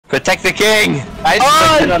Protect the king! I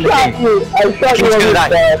shot you! I shot you on the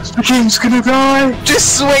side. The king's gonna die!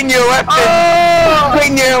 Just swing your weapon! Oh!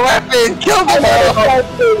 Swing your weapon! Kill them all!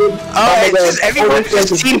 Oh, it's just everyone's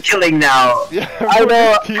just team killing now! Yeah, I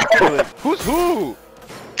know! team killing. Who's who?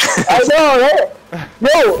 I know, right?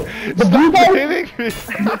 No! The blue guy! Hitting me!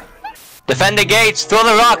 Defend the gates! Throw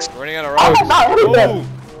the rocks! Running out of rocks.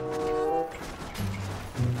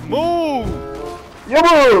 Move! Move! You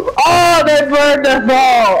move! Oh, they burned us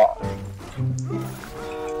all!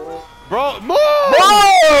 Bro, move! Move!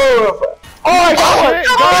 Oh my god!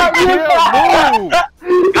 Move!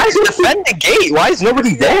 Guys, defend the gate! Why is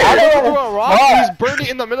nobody I there? don't throw a rock, he's burning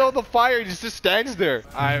in the middle of the fire, he just stands there.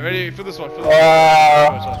 Alright, ready for this one, for this one.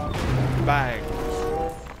 Bang.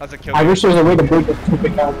 That's a kill. I wish there was a way to break this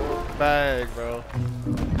stupid gun. Bang, bro.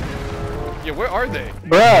 Yeah, where are they?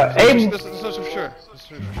 Bruh, aim! This is for sure. This is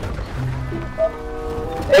for sure.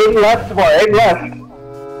 Aim left, boy, aim left!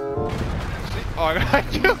 Oh, I got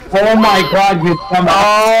killed. Oh my god, you dumb.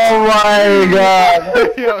 Oh my god!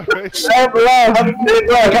 Yeah, right. Aim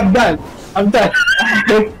left, I'm done. I'm done.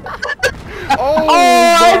 Oh, I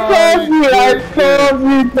told you,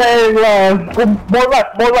 aim left. More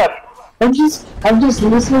left. I'm just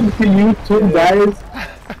listening to you two guys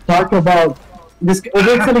talk about this.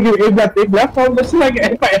 We're gonna give aim left. I'm just like,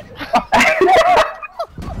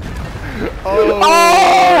 oh,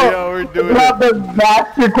 yeah, we're doing it. Not the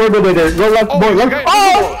master coordinator. Go left, boy, left. Okay.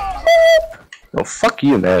 Oh, fuck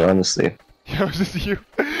you, man, honestly. Yo, is this you?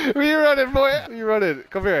 Where you running, boy? Where you running?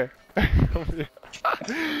 Come here. Come here.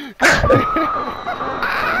 I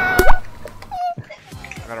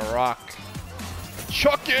got a rock.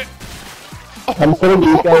 Chuck it! I'm putting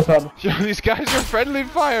these guys on. Yo, these guys are friendly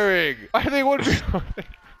firing! Why are they 1v1?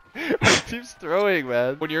 My team's throwing,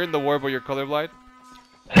 man. When you're in the war but you're colorblind?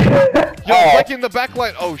 Yo, I'm like in the back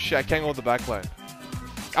line. Oh shit, I can't go in the back line.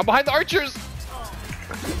 I'm behind the archers!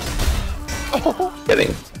 Oh!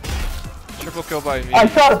 Kidding. Triple kill by me. I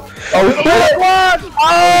shot him. Oh shit!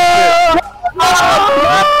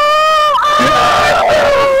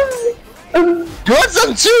 You want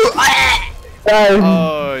some too?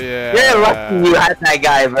 Oh yeah. You're lucky you had that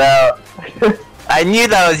guy, bro. I knew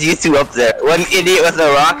that was you two up there. One idiot with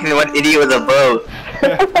a rock and one idiot with a bow.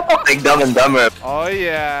 Like Dumb and Dumber. Oh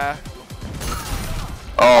yeah.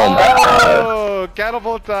 Oh my god. Oh,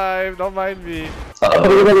 catapult time. Don't mind me.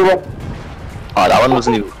 Oh, that one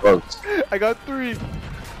wasn't even close. I got 3.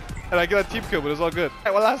 And I got a team kill, but it's all good.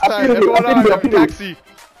 Alright, one last time. Everyone on. Taxi.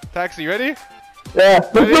 Taxi, ready? Yeah.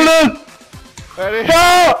 Ready? Ready?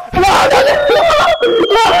 No!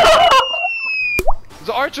 There's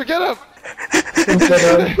an archer, get him!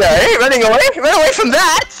 Yeah, hey, running away! Run away from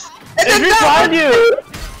that! And then behind you!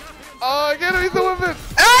 Oh, get him, he's the weapon!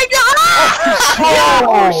 I got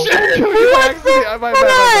Oh shit! My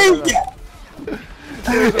bad.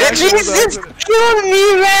 Jesus killed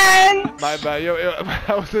me, man! My bad, yo,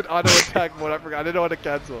 I was in auto attack mode, I forgot, I didn't know how to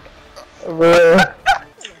cancel.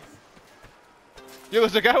 Yo,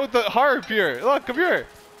 there's a guy with the harp here. Look, come here.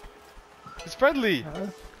 He's friendly.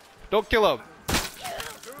 Don't kill him.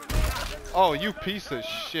 Oh, you piece of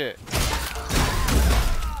shit.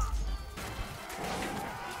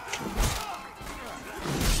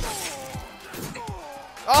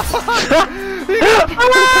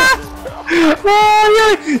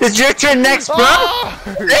 It's your turn next, bro.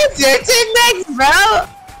 It's your turn next, bro.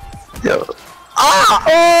 Yo.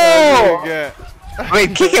 Oh!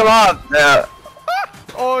 Wait, kick him off. No.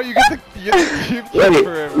 Oh, you get the team kill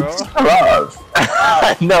for him, bro.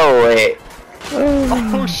 No way.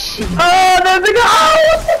 Oh shit. Oh, there's a guy!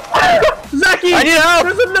 Zaki! I need help!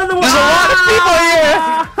 There's another one! There's a lot of people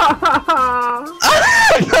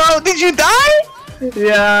here! No, did you die?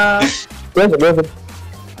 Yeah. Listen.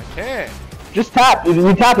 I can't. Just tap.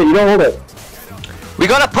 You tap it, you don't hold it. We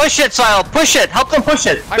gotta push it, Sile. Push it. Help them push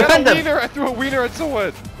it. I got Defend a them. wiener. I threw a wiener at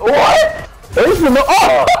someone. What? There's no.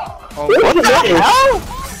 Oh! What the hell?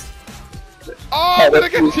 Oh, I'm gonna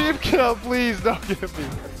get team kill. Please don't get me.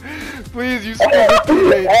 Please, you stupid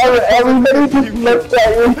teammate. Everybody just looked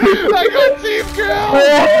at you. I got team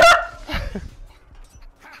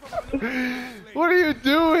kill. What are you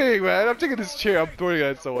doing, man? I'm taking this chair. I'm throwing it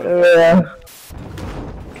at someone. Yeah.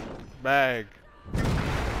 Mag.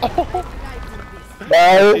 Oh.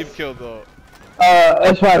 Nice. Team kill though.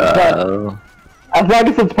 It's fine. It's fine. As long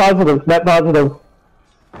as it's positive, net positive.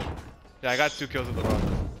 Yeah, I got 2 kills in the round.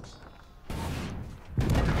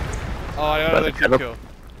 Oh, I got another team kill.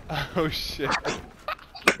 Oh shit. I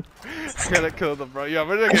gotta kill them, bro. Yeah, I'm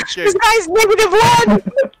gonna get kicked. This guy's -1!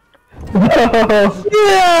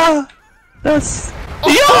 Yeah! That's... Oh,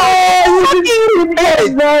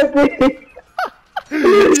 you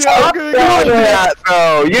Stop doing that,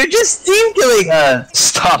 bro! You're just team killing us!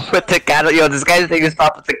 Stop with the catapult. Yo, this guy's saying to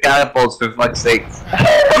stop with the catapults for fuck's sake.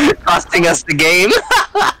 Costing us the game.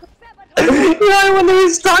 You know what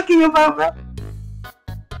he's talking about, bro?